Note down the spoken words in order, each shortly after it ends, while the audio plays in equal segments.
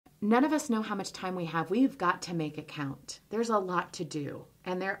none of us know how much time we have. We've got to make it count. There's a lot to do.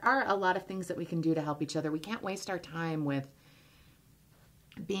 And there are a lot of things that we can do to help each other. We can't waste our time with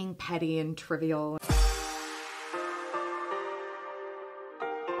being petty and trivial.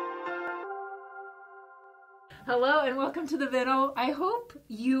 Hello and welcome to the video. I hope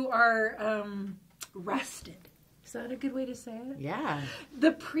you are rested. Is that a good way to say it? Yeah.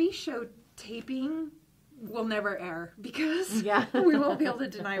 The pre-show taping will never air because we won't be able to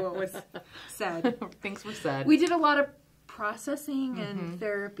deny what was said. Things were said. We did a lot of processing and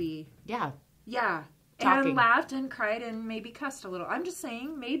therapy. Yeah. Yeah. Talking. And laughed and cried and maybe cussed a little. I'm just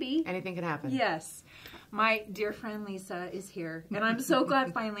saying, maybe. Anything can happen. Yes. My dear friend Lisa is here, and I'm so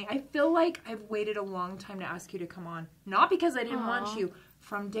glad finally. I feel like I've waited a long time to ask you to come on. Not because I didn't want you.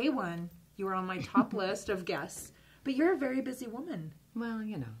 From day one, you were on my top list of guests. But you're a very busy woman. Well,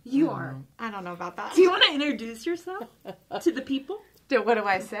 you know. You are. I don't know about that. Do you want to introduce yourself to the people? What do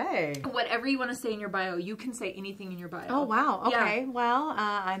I say? Whatever you want to say in your bio. You can say anything in your bio. Oh, wow. Okay. Yeah. Well,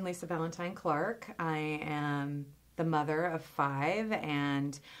 I'm Lisa Valentine Clark. I am the mother of 5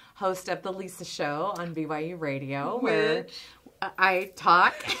 and host of The Lisa Show on BYU Radio, where I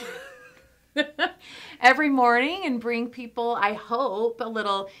talk every morning and bring people, I hope, a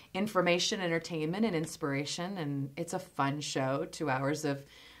little information, entertainment, and inspiration. And it's a fun show, 2 hours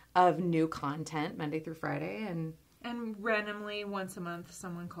of new content, Monday through Friday. And randomly, once a month,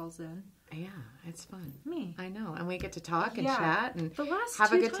 someone calls in. Yeah, it's fun. Me. I know. And we get to talk and chat and the last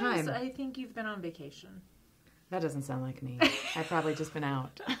have a two good times, time. I think you've been on vacation. That doesn't sound like me. I've probably just been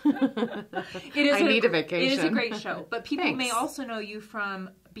out. I need a vacation. It is a great show. But people Thanks. may also know you from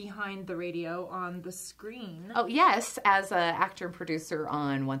behind the radio on the screen. Oh, yes, as an actor and producer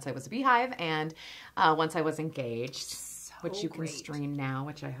on Once I Was a Beehive and Once I Was Engaged, which you can stream now,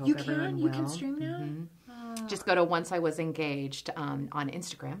 which I hope everyone will. You can stream now? Oh. Just go to Once I Was Engaged on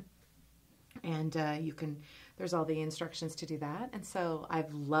Instagram, and you can... There's all the instructions to do that. And so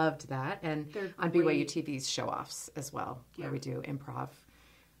I've loved that. And on BYU TV's show-offs as well, where we do improv,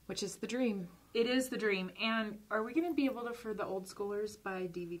 which is the dream. It is the dream. And are we going to be able to, for the old schoolers, buy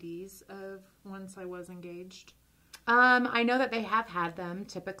DVDs of Once I Was Engaged? I know that they have had them,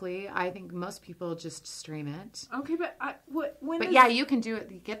 typically. I think most people just stream it. Okay, but you can do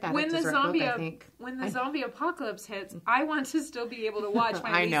it. You get that when at the Dessert zombie Book, I think. When the zombie apocalypse hits, I want to still be able to watch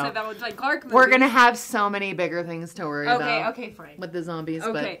my Lisa Valentine Clark movies. We're going to have so many bigger things to worry about. Okay, fine. With the zombies,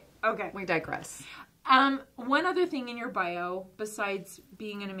 okay. We digress. One other thing in your bio, besides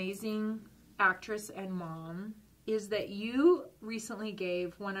being an amazing actress and mom, is that you recently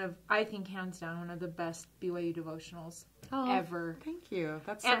gave one of, I think hands down, one of the best BYU devotionals ever. Thank you.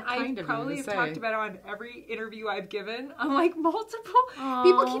 That's so kind of you to say. And I probably have talked about it on every interview I've given. I'm like, multiple.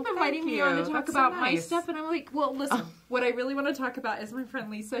 People keep inviting me on to talk about my stuff, and I'm like, well, listen, what I really want to talk about is my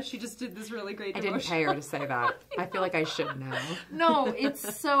friend Lisa. She just did this really great devotional. I didn't pay her to say that. I feel like I should now. No,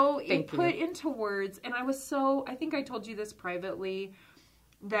 it's so, it put into words, and I think I told you this privately,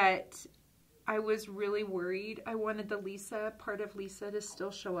 that I was really worried. I wanted the Lisa, part of Lisa, to still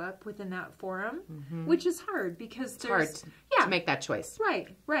show up within that forum, which is hard because it's hard to make that choice.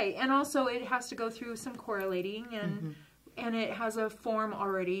 Right. And also it has to go through some correlating and it has a form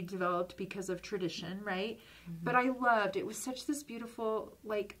already developed because of tradition, right? But I loved, it was such this beautiful,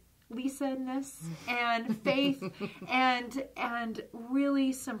 like, Lisa-ness and faith and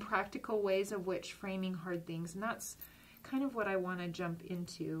really some practical ways of which framing hard things. And that's kind of what I want to jump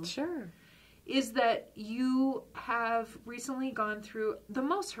into. Sure. Is that you have recently gone through the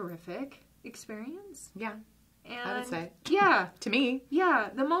most horrific experience. Yeah, and I would say. Yeah. To me.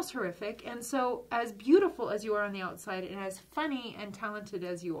 Yeah, the most horrific. And so as beautiful as you are on the outside and as funny and talented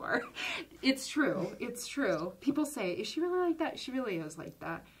as you are, it's true. It's true. People say, is she really like that? She really is like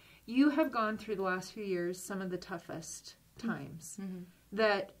that. You have gone through the last few years some of the toughest times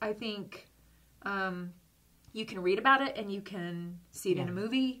that I think... you can read about it and you can see it in a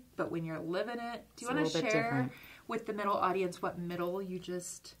movie, but when you're living it, do you want to share with the middle audience what middle you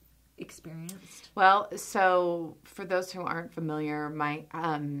just experienced? Well, so for those who aren't familiar, my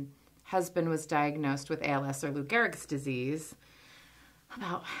husband was diagnosed with ALS or Lou Gehrig's disease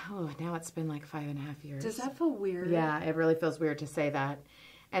about, now it's been like 5.5 years. Does that feel weird? Yeah, it really feels weird to say that.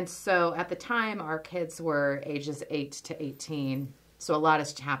 And so at the time, our kids were ages 8 to 18, so a lot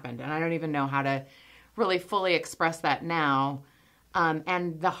has happened, and I don't even know how to really fully express that now.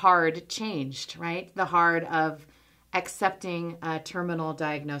 And the hard changed, right? The hard of accepting a terminal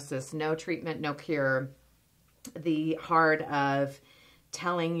diagnosis, no treatment, no cure. The hard of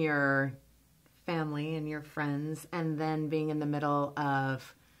telling your family and your friends and then being in the middle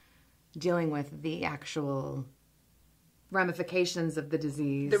of dealing with the actual ramifications of the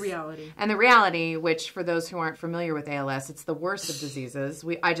disease. The reality. And the reality, which for those who aren't familiar with ALS, it's the worst of diseases.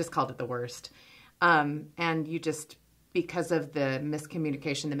 I just called it the worst. And you just, because of the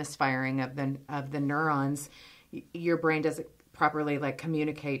miscommunication, the misfiring of the neurons, your brain doesn't properly like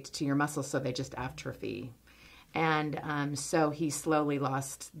communicate to your muscles, so they just atrophy. And so he slowly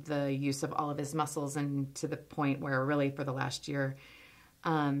lost the use of all of his muscles, and to the point where really for the last year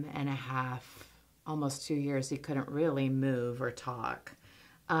and a half, almost 2 years, he couldn't really move or talk.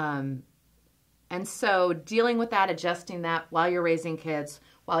 And so dealing with that, adjusting that while you're raising kids,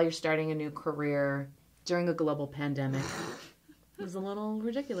 while you're starting a new career during a global pandemic was a little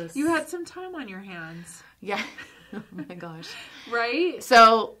ridiculous. You had some time on your hands. Yeah. Oh my gosh. Right?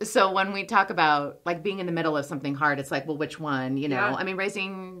 So when we talk about like being in the middle of something hard, it's like, well, which one, you know? Yeah. I mean,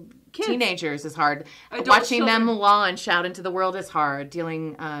 raising Kids. Teenagers is hard. Adult Watching children. them launch out into the world is hard.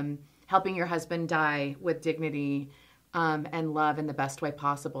 Helping your husband die with dignity and love in the best way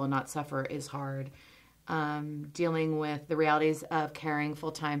possible and not suffer is hard. Dealing with the realities of caring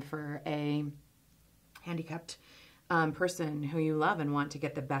full-time for a handicapped person who you love and want to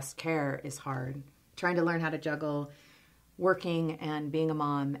get the best care is hard. Trying to learn how to juggle working and being a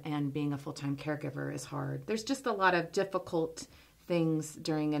mom and being a full-time caregiver is hard. There's just a lot of difficult things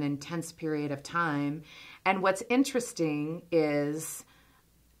during an intense period of time. And what's interesting is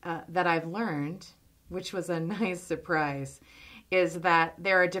that I've learned, which was a nice surprise, is that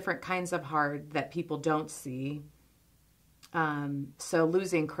there are different kinds of hard that people don't see. So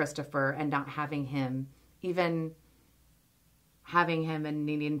losing Christopher and not having him, even having him and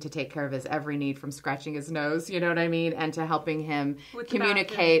needing to take care of his every need, from scratching his nose, you know what I mean? And to helping him With the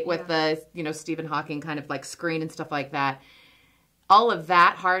communicate with the, Stephen Hawking kind of like screen and stuff like that. All of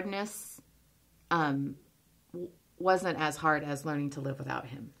that hardness wasn't as hard as learning to live without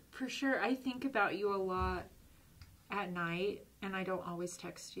him. For sure. I think about you a lot at night, and I don't always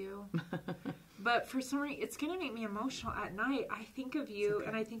text you. But for some reason, it's going to make me emotional at night. I think of you, okay.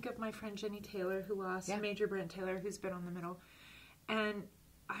 And I think of my friend Jenny Taylor, who lost Major Brent Taylor, who's been on the middle. And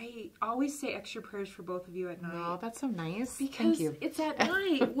I always say extra prayers for both of you at night. Oh, that's so nice. Because Thank you. It's at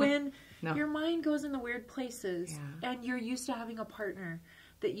night when your mind goes in the weird places, and you're used to having a partner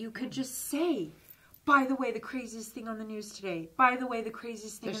that you could just say, by the way, the craziest thing on the news today. By the way, the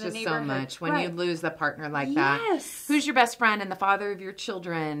craziest thing in the neighborhood. There's just so much when you lose the partner like that. Who's your best friend and the father of your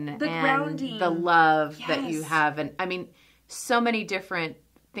children. The grounding. The love that you have. And I mean, so many different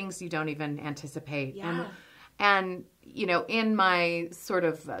things you don't even anticipate. Yeah. And in my sort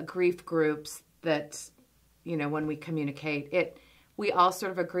of grief groups that, when we communicate, we all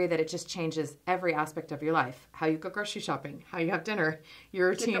sort of agree that it just changes every aspect of your life. How you go grocery shopping, how you have dinner, your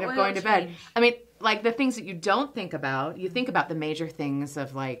routine of going to bed. I mean, like the things that you don't think about, you think about the major things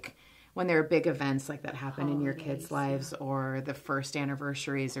of like when there are big events like that happen in your kids' lives, or the first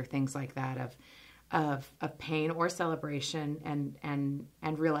anniversaries or things like that of pain or celebration,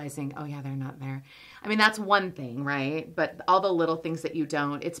 and realizing, oh yeah, they're not there. I mean, that's one thing, right? But all the little things that you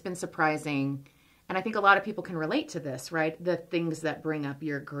don't, it's been surprising. And I think a lot of people can relate to this, right? The things that bring up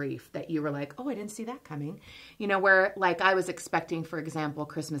your grief that you were like, oh, I didn't see that coming. Where like I was expecting, for example,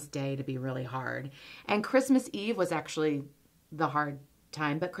 Christmas Day to be really hard. And Christmas Eve was actually the hard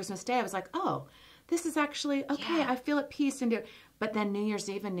time. But Christmas Day, I was like, oh, this is actually okay. Yeah. I feel at peace. But then New Year's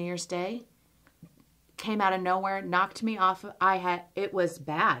Eve and New Year's Day came out of nowhere, knocked me off. It was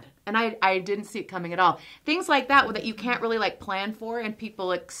bad. And I didn't see it coming at all. Things like that you can't really like plan for, and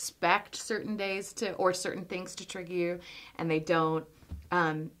people expect certain days or certain things to trigger you, and they don't.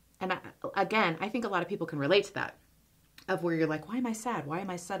 I think a lot of people can relate to that, of where you're like, why am I sad? Why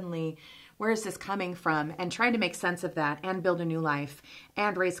am I suddenly, where is this coming from? And trying to make sense of that and build a new life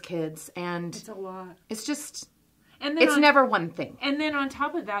and raise kids. And it's a lot. It's just... And then it's never one thing. And then on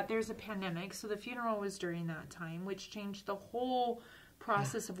top of that, there's a pandemic. So the funeral was during that time, which changed the whole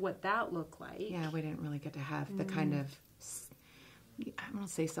process of what that looked like. Yeah, we didn't really get to have the kind of, I don't want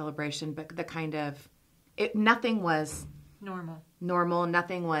to say celebration, but the kind of, nothing was normal.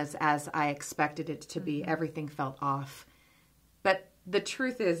 Nothing was as I expected it to be. Everything felt off. But the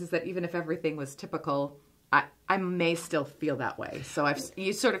truth is that even if everything was typical, I may still feel that way. So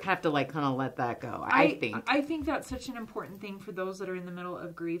you sort of have to like kind of let that go, I think. I think that's such an important thing for those that are in the middle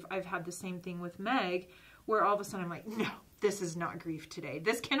of grief. I've had the same thing with Meg, where all of a sudden I'm like, no, this is not grief today.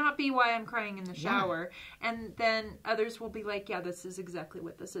 This cannot be why I'm crying in the shower. Yeah. And then others will be like, yeah, this is exactly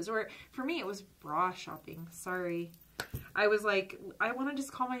what this is. Or for me, it was bra shopping. Sorry. I was like, I want to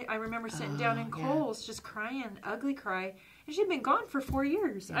just I remember sitting down in Kohl's just crying, ugly cry. And she'd been gone for 4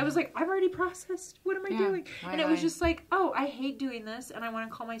 years. Yeah. I was like, I've already processed. What am I doing? And it was just like, oh, I hate doing this, and I want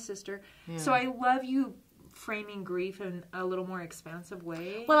to call my sister. Yeah. So I love you framing grief in a little more expansive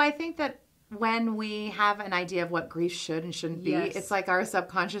way. Well, I think that when we have an idea of what grief should and shouldn't be, Yes. it's like our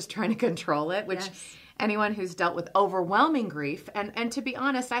subconscious trying to control it, which Yes. anyone who's dealt with overwhelming grief, and to be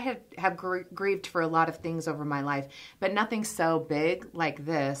honest, I have grieved for a lot of things over my life, but nothing so big like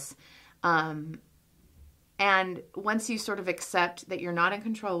this. And once you sort of accept that you're not in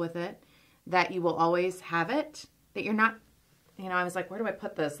control with it, that you will always have it, that you're not, I was like, where do I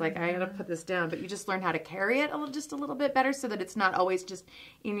put this? Like, I got to put this down. But you just learn how to carry it just a little bit better so that it's not always just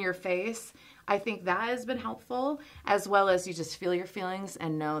in your face. I think that has been helpful, as well as you just feel your feelings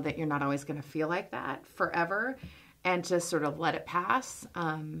and know that you're not always going to feel like that forever and just sort of let it pass.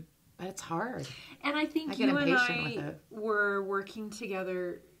 But it's hard. And I think you and I were working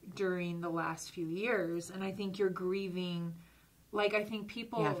together during the last few years, and I think you're grieving. Like, I think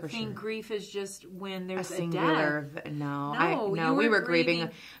people think grief is just when there's a singular death. No, we were grieving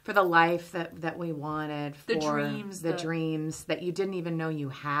for the life that we wanted, for the dreams that you didn't even know you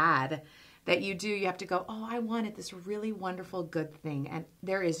had, that you have to go, oh, I wanted this really wonderful, good thing, and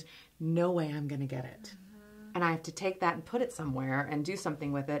there is no way I'm going to get it. Mm-hmm. And I have to take that and put it somewhere and do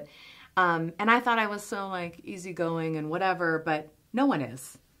something with it. And I thought I was so, like, easygoing and whatever, but no one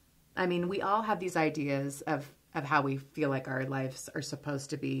is. I mean, we all have these ideas of how we feel like our lives are supposed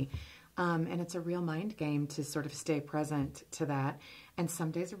to be. And it's a real mind game to sort of stay present to that. And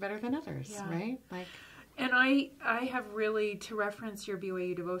some days are better than others, right? And I have really, to reference your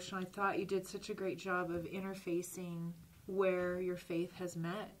BYU devotion, I thought you did such a great job of interfacing where your faith has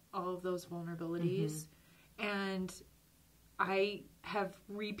met all of those vulnerabilities. Mm-hmm. And I have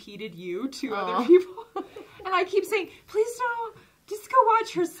repeated you to other people. And I keep saying, please don't. Just go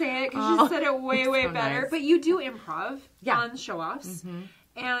watch her say it, because she said it way better. Nice. But you do improv on show-offs. Mm-hmm.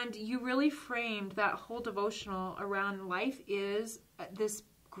 And you really framed that whole devotional around life is this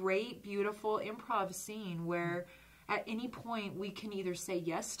great, beautiful improv scene where at any point we can either say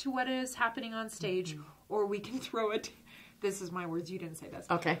yes to what is happening on stage, or we can throw it. This is my words. You didn't say this.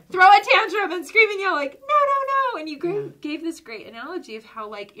 Okay. Throw a tantrum and scream and yell like, no. And you gave this great analogy of how,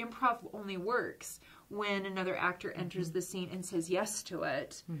 like, improv only works when another actor enters the scene and says yes to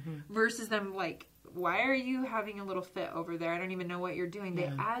it, versus them like, why are you having a little fit over there? I don't even know what you're doing.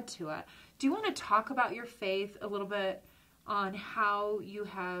 They add to it. Do you want to talk about your faith a little bit on how you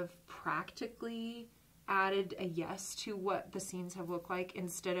have practically added a yes to what the scenes have looked like,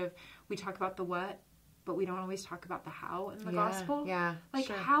 instead of, we talk about the what, but we don't always talk about the how in the gospel? Yeah, like,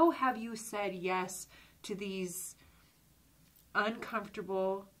 how have you said yes to these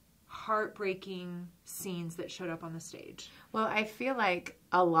uncomfortable, heartbreaking scenes that showed up on the stage? Well, I feel like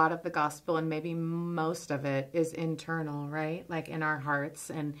a lot of the gospel, and maybe most of it, is internal, right? Like in our hearts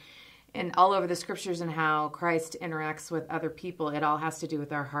and all over the scriptures, and how Christ interacts with other people. It all has to do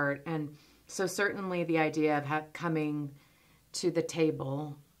with our heart. And so certainly the idea of coming to the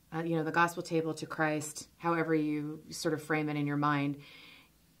table, the gospel table, to Christ, however you sort of frame it in your mind,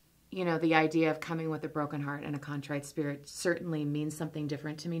 the idea of coming with a broken heart and a contrite spirit certainly means something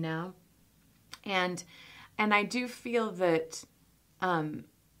different to me now. And I do feel that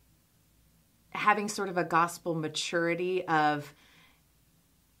having sort of a gospel maturity of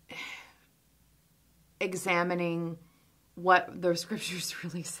examining what the scriptures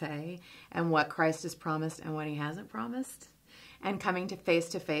really say and what Christ has promised and what he hasn't promised, and coming to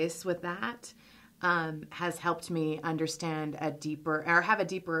face with that, has helped me understand have a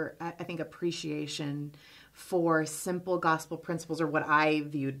deeper, I think, appreciation for simple gospel principles, or what I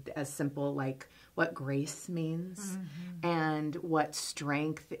viewed as simple, like what grace means, and what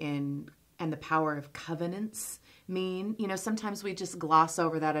strength and the power of covenants mean. Sometimes we just gloss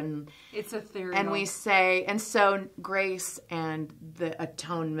over that, and it's ethereal. And we say, and so grace and the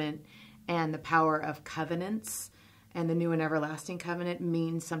atonement and the power of covenants and the new and everlasting covenant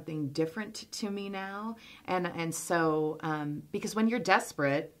means something different to me now. And so, because when you're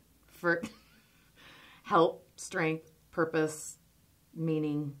desperate for help, strength, purpose,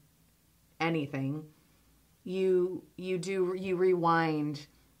 meaning, anything, you rewind,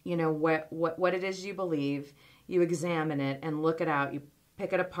 what it is you believe, you examine it and look it out, you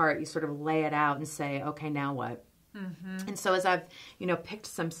pick it apart, you sort of lay it out and say, okay, now what? Mm-hmm. And so as I've, picked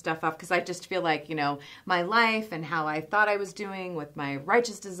some stuff up, because I just feel like, my life and how I thought I was doing with my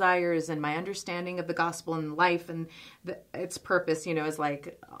righteous desires and my understanding of the gospel and life and its purpose, is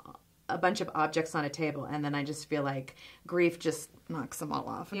like a bunch of objects on a table. And then I just feel like grief just knocks them all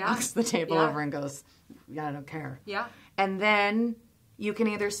off and knocks the table over and goes, I don't care. Yeah. And then you can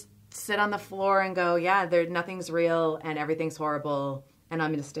either sit on the floor and go, nothing's real and everything's horrible and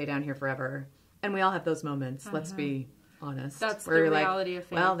I'm going to stay down here forever. And we all have those moments. Let's be honest. That's where the you're reality like, of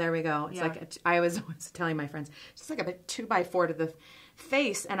faith. well, there we go. It's Yeah. like, I was telling my friends, just like a 2x4 to the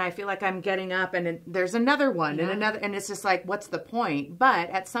face, and I feel like I'm getting up and there's another one and another, and it's just like, what's the point? But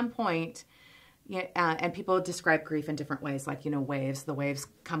at some point, and people describe grief in different ways, like, waves. The waves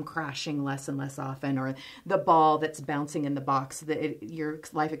come crashing less and less often, or the ball that's bouncing in the box, your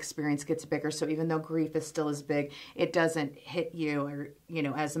life experience gets bigger. So even though grief is still as big, it doesn't hit you or,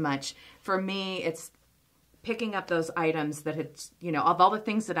 as much. For me, it's picking up those items that had, of all the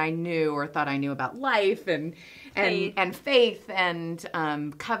things that I knew or thought I knew about life and faith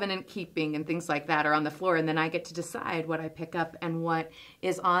and covenant keeping and things like that are on the floor. And then I get to decide what I pick up and what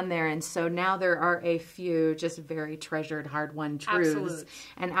is on there. And so now there are a few just very treasured, hard-won truths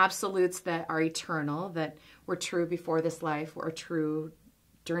and absolutes that are eternal, that were true before this life, were true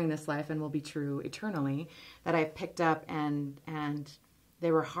during this life, and will be true eternally, that I've picked up, and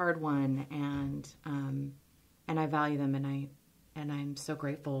they were hard-won, and I value them, and I'm so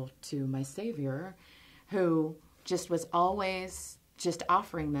grateful to my Savior, who just was always just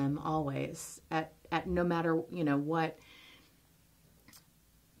offering them always at no matter what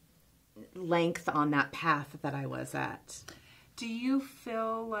length on that path that I was at. Do you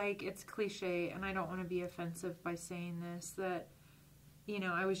feel like, it's cliche, and I don't want to be offensive by saying this, that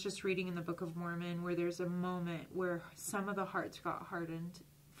I was just reading in the Book of Mormon where there's a moment where some of the hearts got hardened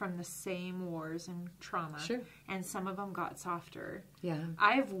from the same wars and trauma, and some of them got softer. Yeah,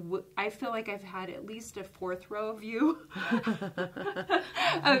 I feel like I've had at least a fourth row view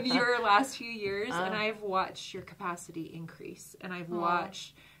of your last few years, and I've watched your capacity increase, and I've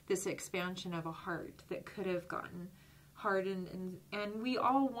watched this expansion of a heart that could have gotten hardened, and we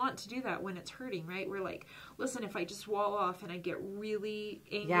all want to do that when it's hurting, right? We're like, listen, if I just wall off and I get really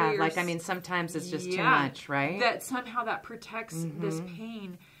angry, sometimes it's just too much, right? That somehow that protects this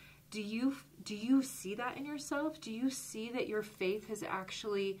pain. Do you see that in yourself? Do you see that your faith has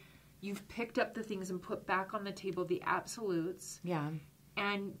actually, you've picked up the things and put back on the table the absolutes? Yeah.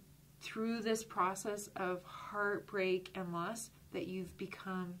 And through this process of heartbreak and loss, that you've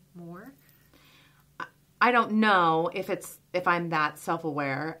become more? I don't know if I'm that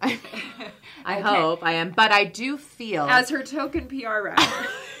self-aware. I hope I am, but I do feel, as her token PR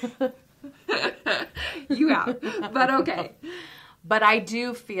rep, you have, but okay. But I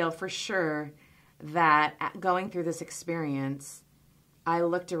do feel for sure that going through this experience, I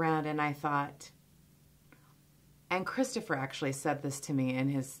looked around and I thought, and Christopher actually said this to me in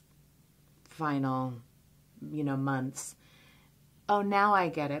his final, months. Oh, now I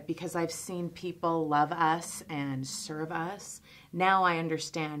get it, because I've seen people love us and serve us. Now I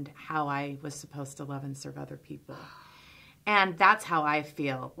understand how I was supposed to love and serve other people. And that's how I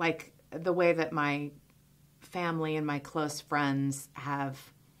feel. Like the way that my family and my close friends have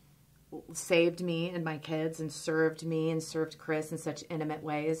saved me and my kids and served me and served Chris in such intimate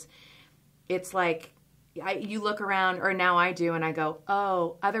ways. It's like you look around, or now I do, and I go,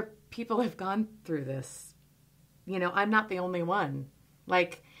 oh, other people have gone through this. I'm not the only one.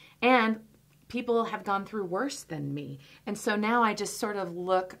 And people have gone through worse than me. And so now I just sort of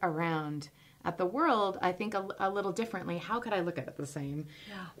look around at the world, I think a little differently. How could I look at it the same?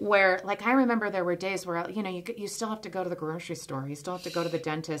 Yeah. Where, I remember there were days where, you still have to go to the grocery store. You still have to go to the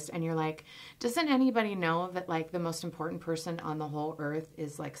dentist. And you're like, doesn't anybody know that, the most important person on the whole earth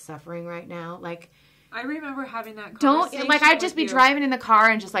is, suffering right now? I remember having that conversation. I'd just be driving in the car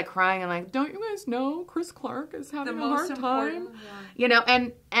and just crying and don't you guys know Chris Clark is having a hard time? Yeah.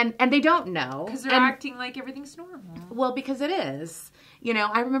 And they don't know. Because they're acting like everything's normal. Well, because it is.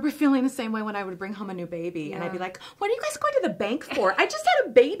 I remember feeling the same way when I would bring home a new baby and I'd be like, what are you guys going to the bank for? I just had a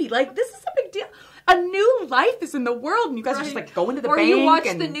baby. This is a big deal. A new life is in the world, and you guys are just going to the bank. Or you watch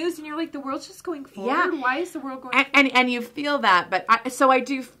the news and you're like, the world's just going forward. Yeah. Why is the world going forward? And you feel that, but I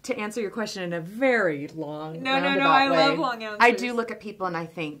do, to answer your question in a very long, roundabout I way, love long answers. I do look at people and I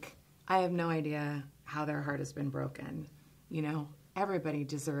think, I have no idea how their heart has been broken. Everybody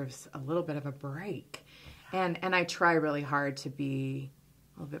deserves a little bit of a break. And I try really hard to be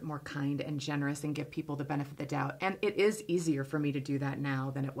a little bit more kind and generous and give people the benefit of the doubt. And it is easier for me to do that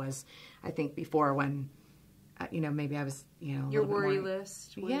now than it was, I think, before, when, maybe I was, your worry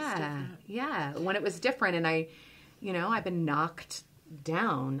list was different. Yeah, when it was different. And I've been knocked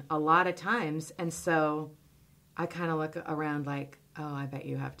down a lot of times. And so I kind of look around like, oh, I bet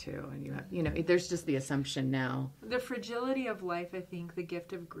you have too. And you have, there's just the assumption now. The fragility of life, I think, the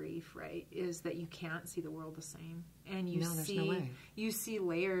gift of grief, right, is that you can't see the world the same. And you see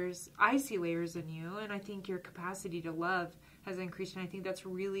layers. I see layers in you, and I think your capacity to love has increased. And I think that's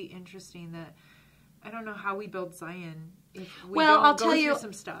really interesting, that I don't know how we build Zion if we Well, don't I'll go tell through you,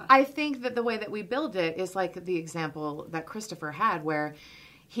 some stuff. I think that the way that we build it is like the example that Christopher had, where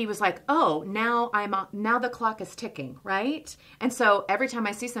he was like, oh, now the clock is ticking, right? And so every time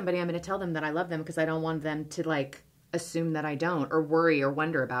I see somebody, I'm going to tell them that I love them because I don't want them to like assume that I don't, or worry or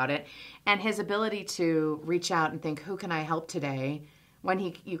wonder about it. And his ability to reach out and think, who can I help today?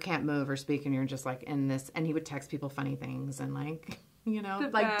 When you can't move or speak and you're just like in this, and he would text people funny things and like, you know,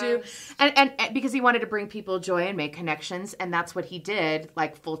 like do, and because he wanted to bring people joy and make connections. And that's what he did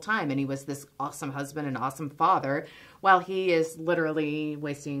like full time. And he was this awesome husband and awesome father while he is literally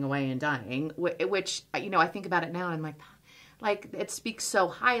wasting away and dying, which, you know, I think about it now and I'm like it speaks so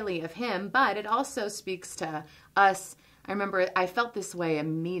highly of him, but it also speaks to us. I remember I felt this way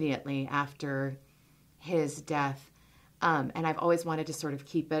immediately after his death. And I've always wanted to sort of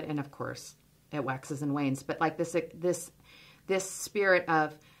keep it. And of course it waxes and wanes, but like this spirit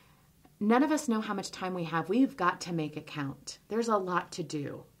of none of us know how much time we have. We've got to make it count. There's a lot to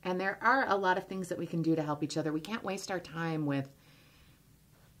do. And there are a lot of things that we can do to help each other. We can't waste our time with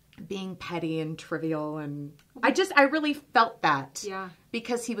being petty and trivial. And I really felt that. Yeah.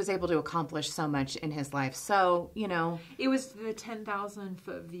 Because he was able to accomplish so much in his life. So, you know. It was the 10,000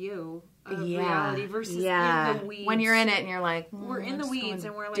 foot view of reality versus in the weeds. When you're in it and you're like, we're in the weeds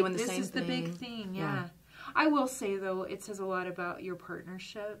and we're like, this is the big thing. Yeah. I will say, though, it says a lot about your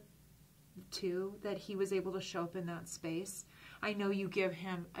partnership, too, that he was able to show up in that space. I know you give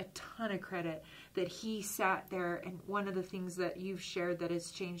him a ton of credit that he sat there, and one of the things that you've shared that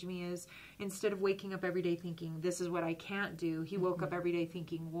has changed me is instead of waking up every day thinking, this is what I can't do, he woke up every day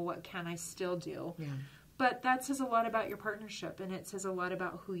thinking, well, what can I still do? Yeah. But that says a lot about your partnership, and it says a lot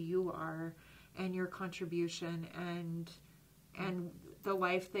about who you are and your contribution and the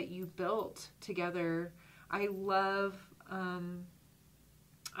life that you built together. I love you.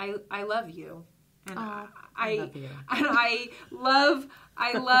 And I love you. And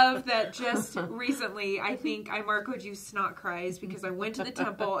I love that just recently, I think I marcoed you snot cries because I went to the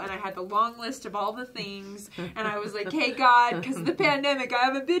temple and I had the long list of all the things. And I was like, hey, God, because of the pandemic, I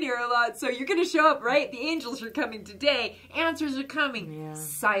haven't been here a lot. So you're going to show up, right? The angels are coming today. Answers are coming. Yeah.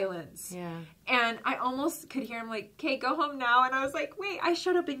 Silence. Yeah. And I almost could hear him like, okay, go home now. And I was like, wait, I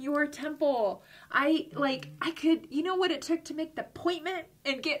showed up in your temple. I could, you know what it took to make the appointment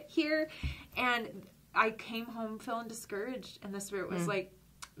and get here? And I came home feeling discouraged. And the Spirit was like,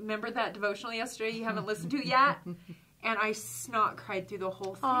 remember that devotional yesterday you haven't listened to yet? And I snot cried through the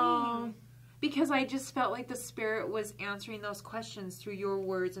whole thing. Aww. Because I just felt like the Spirit was answering those questions through your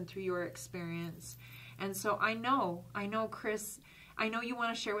words and through your experience. And so I know, Chris, I know you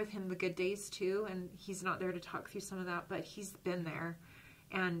want to share with him the good days too, and he's not there to talk through some of that, but he's been there.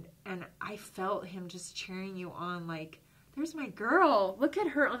 And I felt him just cheering you on like, there's my girl. Look at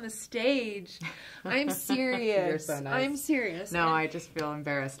her on the stage. I'm serious. You're so nice. I'm serious. No, I just feel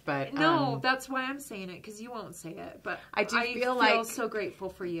embarrassed, but no, that's why I'm saying it, because you won't say it. But I feel so grateful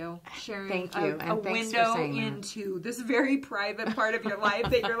for you sharing a window into this very private part of your life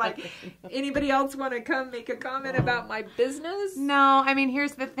that you're like, anybody else want to come make a comment about my business? No, I mean,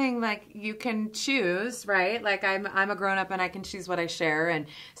 here's the thing, like you can choose, right? Like I'm a grown up and I can choose what I share, and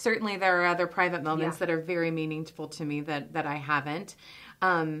certainly there are other private moments that are very meaningful to me that I haven't.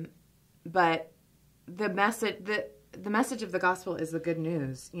 But the message of the gospel is the good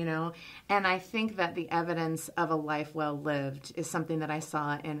news, you know? And I think that the evidence of a life well lived is something that I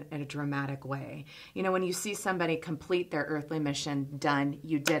saw in a dramatic way. You know, when you see somebody complete their earthly mission, done,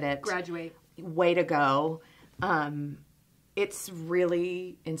 you did it. Graduate. Way to go. It's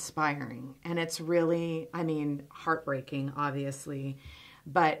really inspiring, and it's really, I mean, heartbreaking, obviously,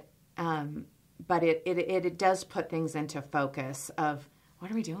 but it does put things into focus of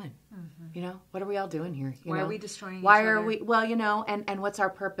what are we doing? Mm-hmm. You know, what are we all doing here? Why are we destroying each other? Why are we, well, you know, and what's our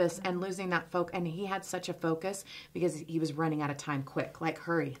purpose? Mm-hmm. And losing that focus. And he had such a focus because he was running out of time quick, like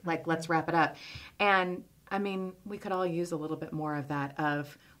hurry, like let's wrap it up. And I mean, we could all use a little bit more of that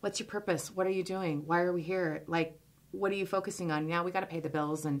of what's your purpose? What are you doing? Why are we here? Like, what are you focusing on? Now we got to pay the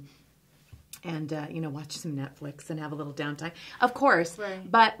bills and you know, watch some Netflix and have a little downtime. Of course.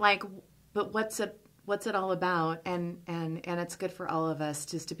 Right. But what's it all about? And it's good for all of us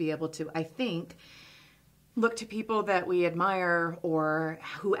just to be able to, I think, look to people that we admire or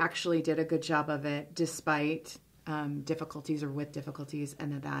who actually did a good job of it despite difficulties or with difficulties,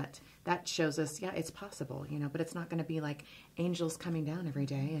 and that shows us, yeah, it's possible, you know, but it's not going to be like angels coming down every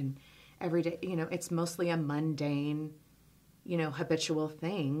day, you know, it's mostly a mundane, you know, habitual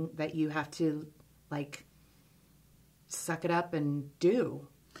thing that you have to like suck it up and do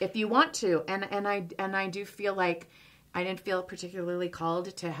if you want to. And I do feel like I didn't feel particularly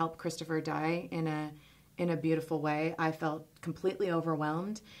called to help Christopher die in a beautiful way. I felt completely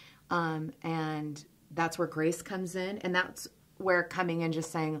overwhelmed. And that's where grace comes in. And that's where coming in,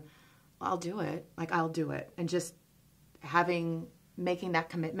 just saying, I'll do it. Like, I'll do it. And just making that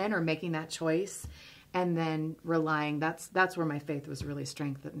commitment or making that choice, and then relying, that's where my faith was really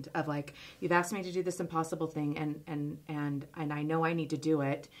strengthened, of like, you've asked me to do this impossible thing, and I know I need to do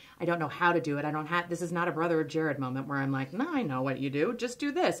it. I don't know how to do it. This is not a Brother Jared moment where I'm like, no, I know what you do. Just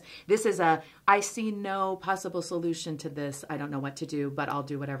do this. This is I see no possible solution to this. I don't know what to do, but I'll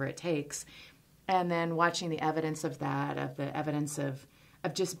do whatever it takes. And then watching the evidence of that, of the evidence of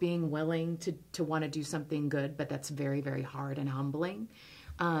just being willing to want to do something good, but that's very, very hard and humbling,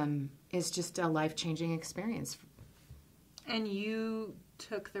 is just a life-changing experience. And you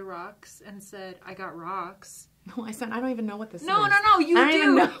took the rocks and said, I got rocks. No, I said, I don't even know what this is. No, you do.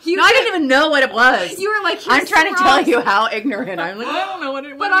 I didn't even know what it was. You were like, I'm trying to tell you how ignorant I'm. Like, I don't know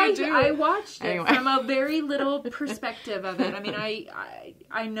what I do. I watched it from a very little perspective of it. I mean,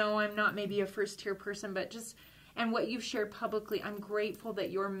 I know I'm not maybe a first-tier person, but just, and what you've shared publicly, I'm grateful that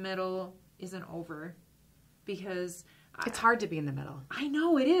your middle isn't over, because it's hard to be in the middle. I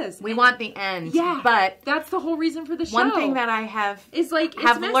know it is. We want the end. Yeah, but that's the whole reason for the show. One thing that I have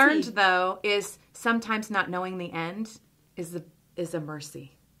messy. learned, though, is sometimes not knowing the end is a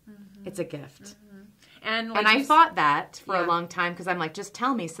mercy. Mm-hmm. It's a gift. Mm-hmm. And I thought that for a long time, because I'm like, just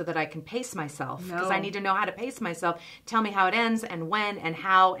tell me so that I can pace myself, because I need to know how to pace myself. Tell me how it ends and when and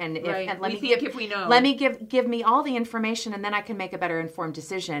how and if, and let me give me all the information, and then I can make a better informed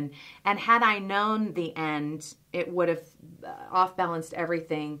decision. And had I known the end, it would have off balanced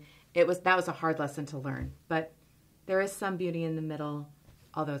everything. That was a hard lesson to learn, but there is some beauty in the middle,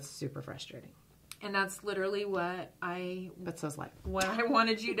 although it's super frustrating. And that's literally what But so's life. What I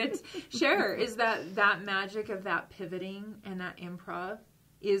wanted you to share is that magic of that pivoting and that improv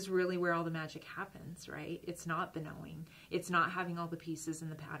is really where all the magic happens, right? It's not the knowing. It's not having all the pieces in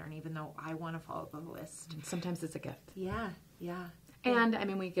the pattern, even though I want to follow the list. And sometimes it's a gift. Yeah. And I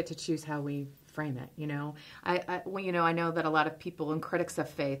mean, we get to choose how we frame it. You know, I know that a lot of people and critics of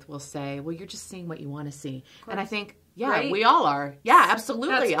faith will say, "Well, you're just seeing what you want to see," and I think. Yeah, right? We all are. Yeah,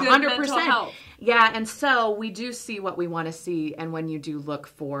 absolutely. 100%. Yeah, and so we do see what we want to see. And when you do look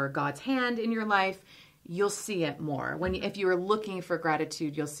for God's hand in your life, you'll see it more. If you're looking for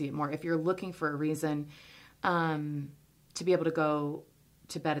gratitude, you'll see it more. If you're looking for a reason to be able to go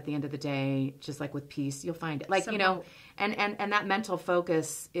to bed at the end of the day, just like with peace, you'll find it. Like, somehow. And that mental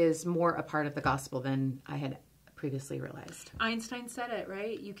focus is more a part of the gospel than I had previously realized. Einstein said it,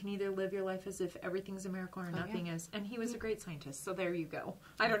 right? You can either live your life as if everything's a miracle or nothing is. And he was a great scientist, so there you go.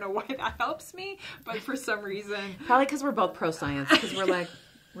 I don't know why that helps me, but for some reason. Probably because we're both pro-science, because we're like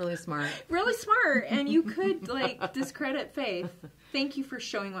really smart. Really smart, and you could like discredit faith. Thank you for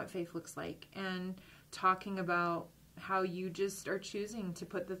showing what faith looks like and talking about how you just are choosing to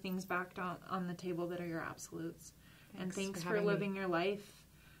put the things back on the table that are your absolutes. Thanks for living your life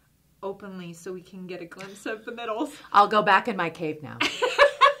openly so we can get a glimpse of the middles. I'll go back in my cave now.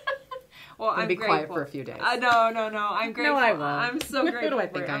 Well, I'm be grateful. Quiet for a few days. No. I'm grateful. No, I won't. I'm so grateful. Who do I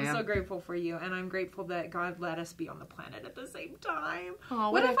think I am? I'm so grateful for you, and I'm grateful that God let us be on the planet at the same time.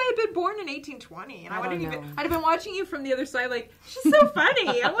 Oh, what if I had been born in 1820 and I'd have been watching you from the other side like, she's so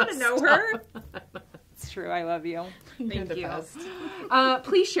funny. I want to know her. It's true. I love you. Thank you.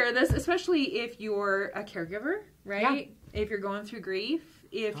 Please share this, especially if you're a caregiver, right? Yeah. If you're going through grief.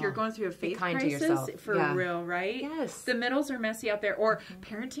 If you're going through a faith crisis, for real, right? Yes. The middles are messy out there. Or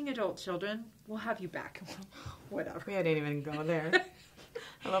parenting adult children, we'll have you back. Whatever. We didn't even go there.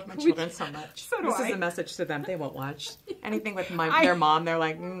 I love my children so much. So this is a message to them. They won't watch anything with their mom. They're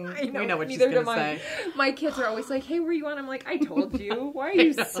like, we know what she's going to say. My kids are always like, hey, were you on? I'm like, I told you. Why are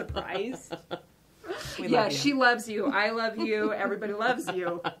you surprised? She loves you. I love you. Everybody loves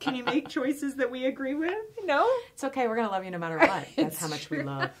you. Can you make choices that we agree with? No? It's okay. We're going to love you no matter what. That's how much we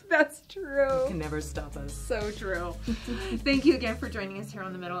love. That's true. You can never stop us. So true. Thank you again for joining us here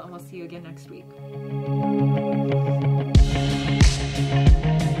on The Middle, and we'll see you again next week.